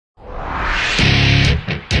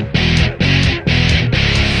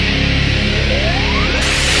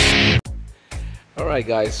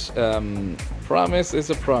Alright guys, promise is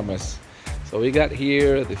a promise. So we got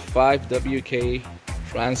here the 5WK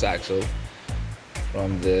Transaxle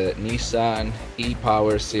from the Nissan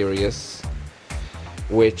E-Power series,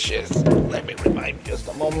 which is, let me remind you just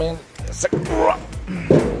a moment.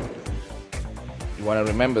 You want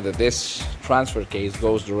to remember that this transfer case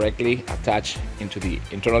goes directly attached into the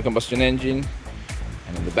internal combustion engine,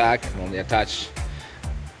 and in the back you only attach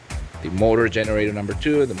the motor generator number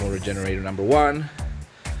 2, the motor generator number 1,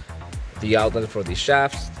 the outlet for the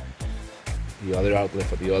shafts, the other outlet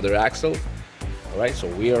for the other axle. Alright, so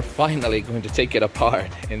we are finally going to take it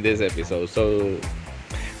apart in this episode, so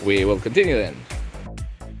we will continue then.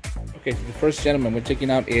 Okay, so the first gentleman we're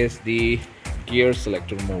taking out is the gear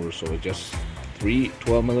selector motor. So it's just 3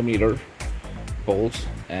 12mm bolts,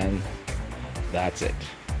 and that's it.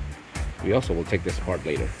 We also will take this apart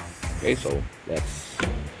later. Okay, so let's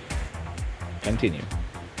continue.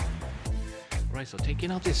 Alright, so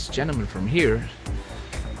taking out this gentleman from here,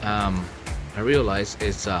 I realized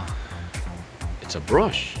it's a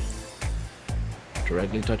brush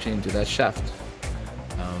directly touching into that shaft.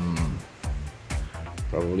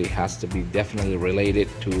 Probably has to be definitely related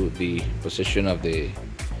to the position of the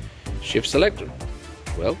shift selector.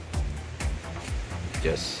 Well,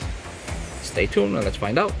 just stay tuned and let's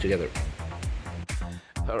find out together.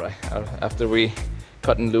 Alright, after we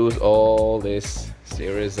cut and loose all this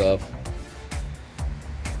series of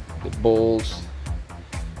the bolts,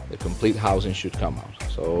 the complete housing should come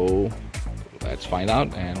out. So let's find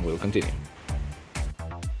out and we'll continue.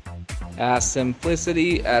 As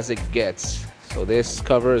simplicity as it gets. So this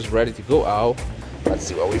cover is ready to go out. Let's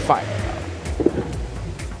see what we find out.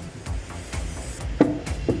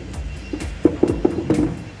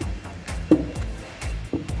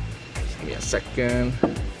 Just give me a second.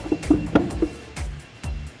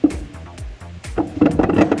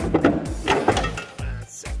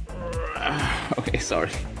 Okay,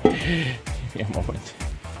 sorry. Give me a moment.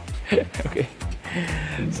 Okay.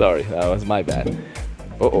 Sorry, that was my bad.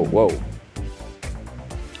 Uh-oh, whoa.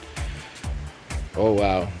 Oh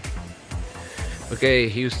wow. Okay,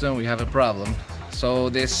 Houston, we have a problem. So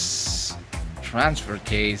this transfer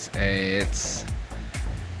case, it's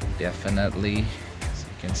definitely, as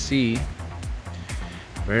you can see,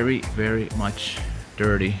 very much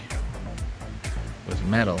dirty with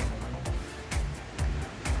metal.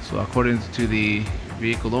 So according to the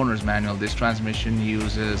vehicle owner's manual, this transmission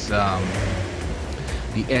uses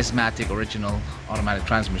the S-Matic original automatic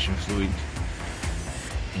transmission fluid,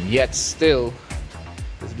 and yet still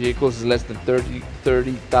this vehicle is less than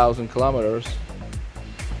 30,000 kilometers,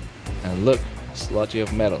 and look, sludgy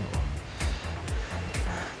of metal.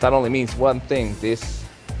 That only means one thing: this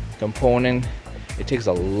component, it takes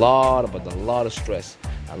a lot of stress.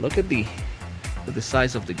 Now look at the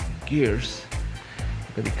size of the gears.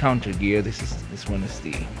 Look at the counter gear. This one is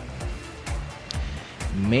the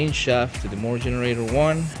main shaft to the motor generator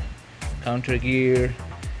 1, counter gear,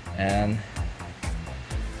 and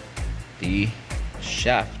the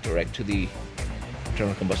shaft direct to the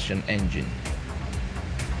internal combustion engine.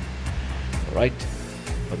 Right,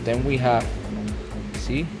 but then we have,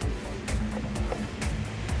 see,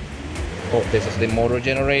 oh, this is the motor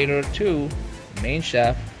generator 2, main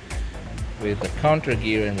shaft, with the counter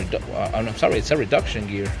gear and I'm sorry, it's a reduction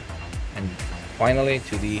gear, and finally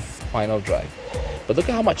to the final drive. But look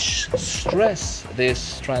at how much stress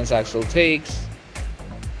this transaxle takes.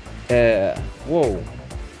 Whoa.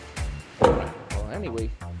 Well, anyway,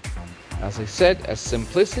 as I said, as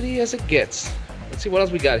simplicity as it gets. Let's see what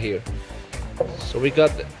else we got here. So we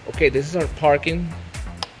got okay, this is our parking.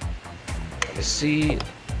 Let's see.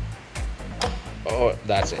 Oh,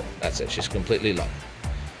 that's it, she's completely locked.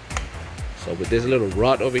 So with this little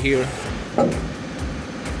rod over here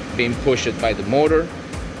being pushed by the motor,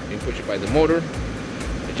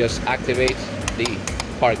 it just activates the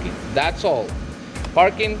parking. That's all.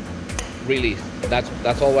 Parking, release.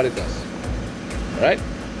 That's all what it does. All right?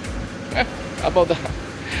 How about that?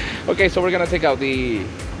 Okay, so we're gonna take out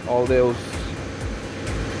all those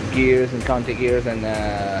gears and counter gears, and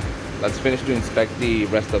let's finish to inspect the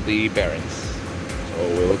rest of the bearings. So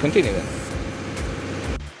we will continue then.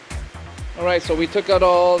 Alright, so we took out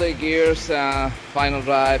all the gears, final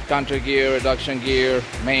drive, counter gear, reduction gear,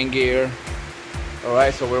 main gear.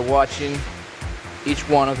 Alright, so we're watching each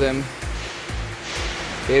one of them.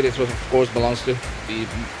 Okay, this one of course belongs to the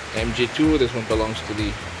MG2, this one belongs to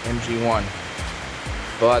the MG1.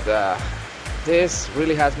 But this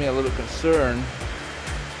really has me a little concerned.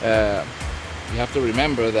 You have to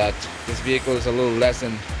remember that this vehicle is a little less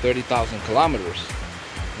than 30,000 kilometers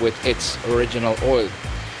with its original oil.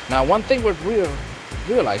 Now, one thing we're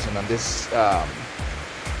realizing on this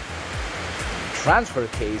transfer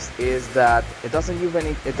case is that it doesn't use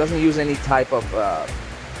any type of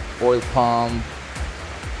oil pump,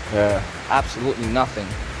 absolutely nothing.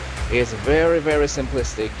 It's very, very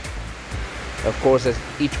simplistic. Of course, as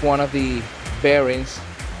each one of the bearings,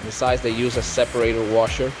 besides they use a separator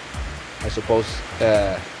washer. I suppose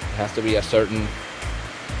it has to be a certain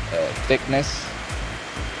thickness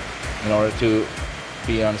in order to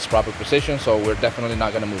be on its proper position, so we're definitely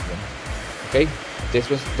not going to move them. Okay,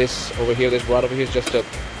 this over here, this rod over here is just a,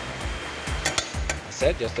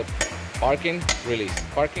 just a parking release,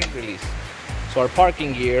 So our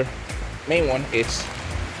parking gear, main one, is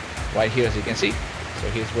right here, as you can see. So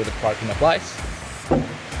here's where the parking applies,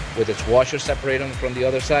 with its washer separating from the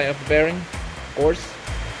other side of the bearing, of course.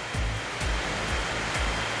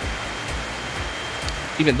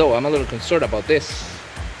 Even though I'm a little concerned about this,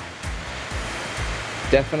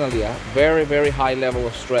 definitely a very, very high level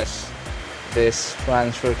of stress this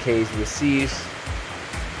transfer case receives.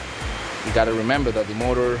 You got to remember that the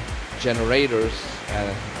motor generators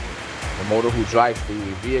and the motor who drives the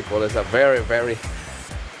vehicle is a very, very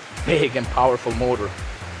big and powerful motor.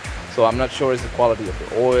 So I'm not sure it's the quality of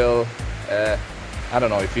the oil. I don't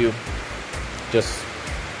know. If you just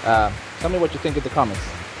tell me what you think in the comments.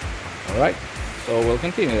 All right, so we'll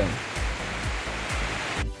continue then.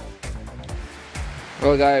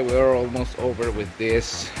 Well guys, we're almost over with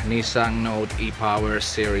this Nissan Note E-Power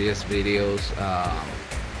series videos.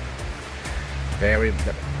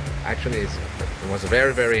 Actually, it was a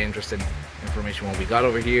very, very interesting information what we got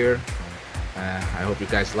over here. I hope you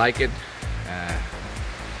guys like it.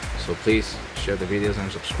 So please share the videos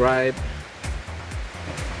and subscribe.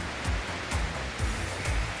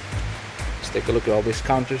 Let's take a look at all these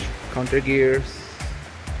counter gears.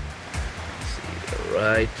 Let's see, all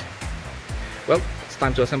right. Well, it's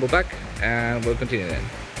time to assemble back, and we'll continue then.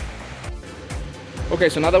 Okay,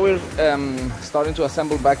 so now that we're starting to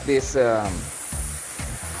assemble back this the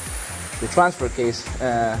transfer case,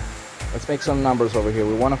 let's make some numbers over here.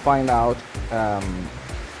 We want to find out how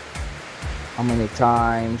many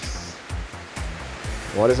times,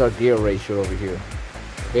 what is our gear ratio over here.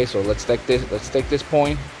 Okay, so let's take this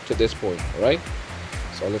point to this point. All right,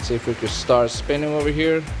 so let's see if we could start spinning over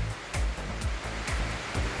here.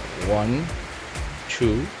 1,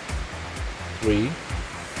 2, 3,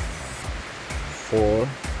 4,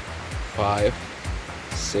 5,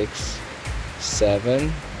 6,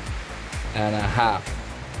 7 and a half.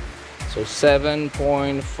 So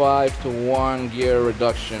 7.5 to 1 gear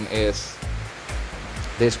reduction is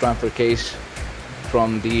this transfer case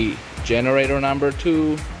from the generator number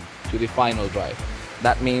 2 to the final drive.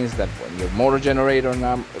 That means that when your motor generator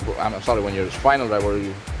when your final drive, where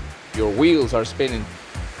your wheels are spinning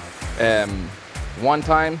one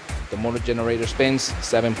time, the motor generator spins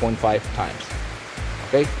 7.5 times.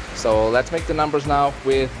 Okay, so let's make the numbers now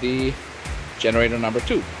with the generator number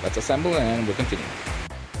 2. Let's assemble and we'll continue.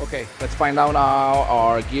 Okay, let's find out now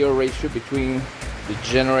our gear ratio between the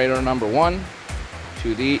generator number 1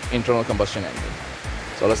 to the internal combustion engine.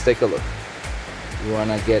 So let's take a look. We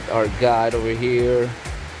want to get our guide over here.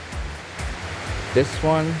 This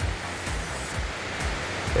one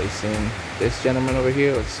facing this gentleman over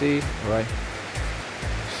here. Let's see. All right.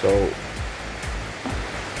 So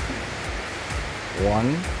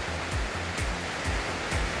 1,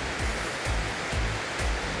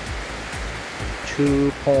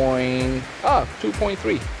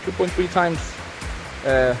 2.3 times.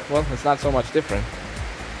 Well, it's not so much different.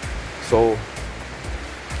 So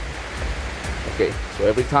okay, so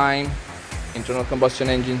every time internal combustion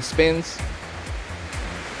engine spins,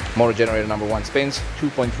 motor generator number 1 spins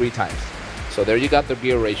 2.3 times. So there you got the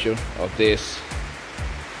gear ratio of this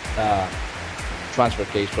transfer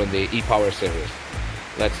case from the E-Power series.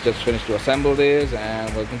 Let's just finish to assemble this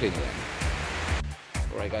and we'll continue then.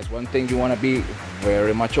 Alright guys, one thing you want to be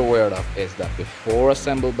very much aware of is that before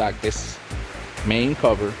assembling back this main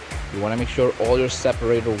cover, you want to make sure all your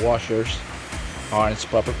separator washers are in its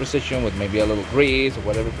proper position with maybe a little grease or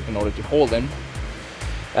whatever in order to hold them,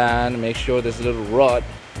 and make sure this little rod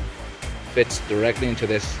fits directly into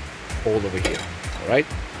this hole over here. Alright,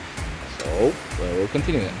 so we'll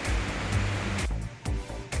continue then.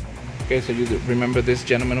 Okay, so you remember this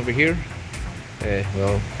gentleman over here?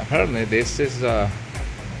 Well, apparently this is a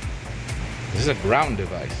ground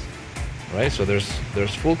device, right? So there's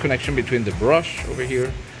full connection between the brush over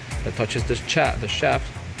here that touches the shaft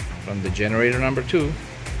from the generator number 2,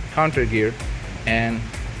 counter gear, and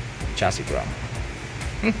chassis ground.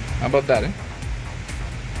 How about that, eh?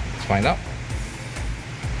 Let's find out.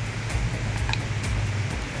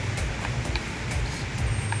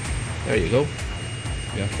 There you go.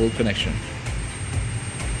 We have full connection.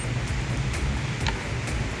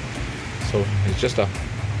 So it's just a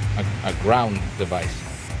ground device.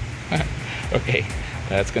 Okay,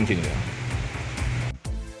 let's continue.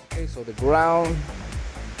 Okay, so the ground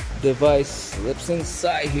device slips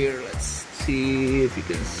inside here. Let's see if you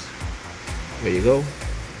can. There you go.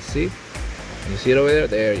 See? Can you see it over there?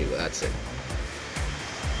 There you go. That's it.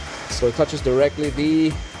 So it touches directly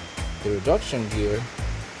the reduction gear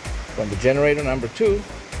from the generator number 2.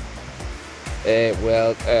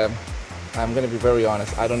 I'm gonna be very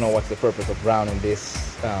honest. I don't know what's the purpose of grounding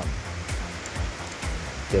this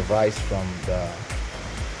device from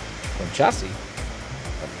chassis.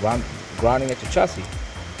 Grounding it to chassis.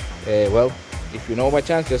 Well, if you know by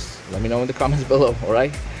chance, just let me know in the comments below. All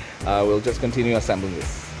right. We'll just continue assembling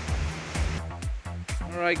this.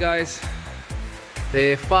 All right, guys.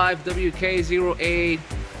 The 5WK08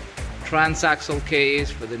 Transaxle case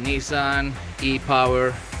for the Nissan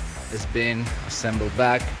E-Power has been assembled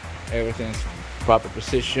back. Everything's proper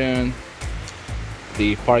position.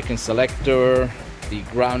 The parking selector, the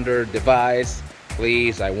grounder device.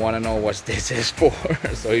 Please, I want to know what this is for.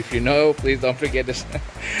 So if you know, please don't forget to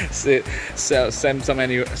send some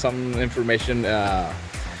information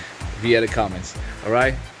via the comments. All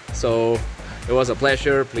right. So it was a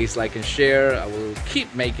pleasure. Please like and share. I will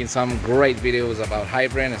keep making some great videos about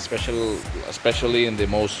hybrid, especially in the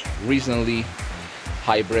most recently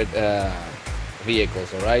hybrid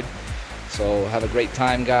vehicles. All right. So have a great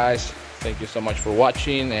time, guys. Thank you so much for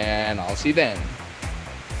watching, and I'll see you then.